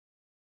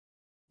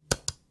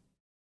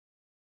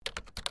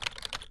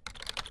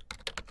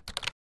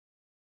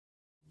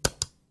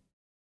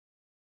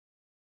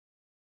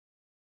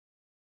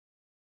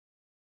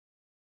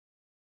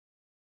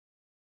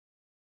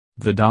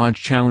The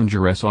Dodge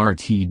Challenger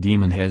SRT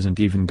Demon hasn't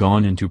even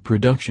gone into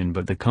production,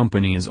 but the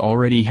company is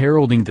already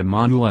heralding the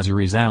model as a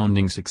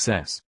resounding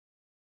success.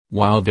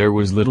 While there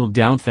was little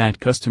doubt that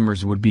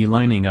customers would be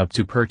lining up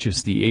to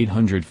purchase the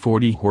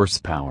 840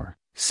 horsepower,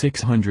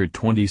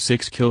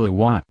 626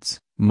 kilowatts,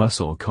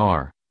 muscle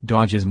car,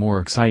 Dodge is more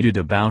excited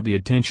about the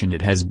attention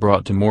it has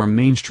brought to more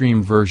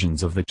mainstream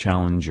versions of the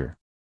Challenger.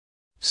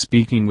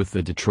 Speaking with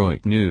the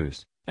Detroit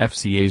News,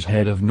 FCA's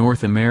head of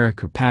North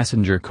America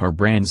passenger car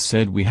brands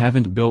said, "We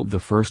haven't built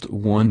the first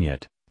one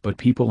yet, but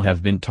people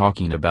have been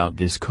talking about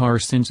this car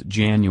since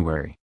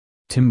January."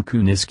 Tim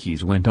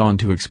Kuniskis went on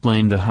to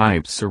explain the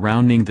hype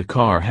surrounding the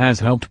car has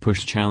helped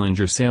push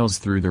Challenger sales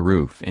through the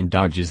roof, and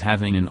Dodge is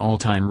having an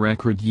all-time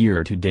record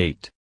year to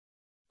date.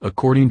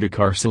 According to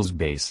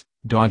CarSalesBase,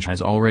 Dodge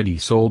has already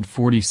sold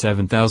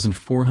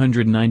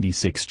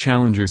 47,496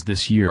 Challengers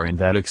this year, and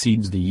that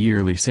exceeds the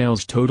yearly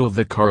sales total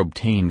the car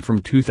obtained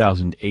from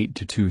 2008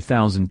 to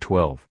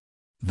 2012.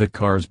 The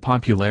car's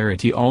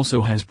popularity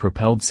also has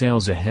propelled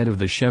sales ahead of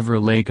the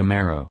Chevrolet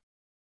Camaro.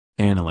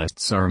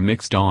 Analysts are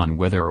mixed on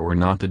whether or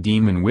not the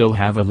Demon will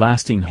have a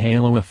lasting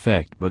halo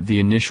effect, but the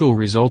initial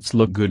results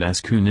look good. As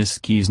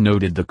Kuniskis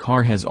noted, the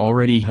car has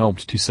already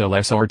helped to sell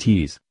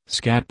SRTs,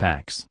 Scat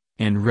Packs,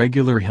 and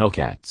regular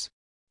Hellcats.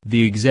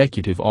 The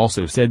executive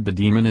also said the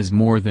Demon is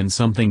more than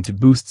something to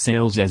boost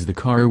sales, as the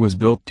car was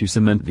built to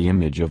cement the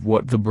image of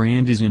what the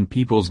brand is in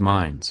people's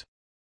minds.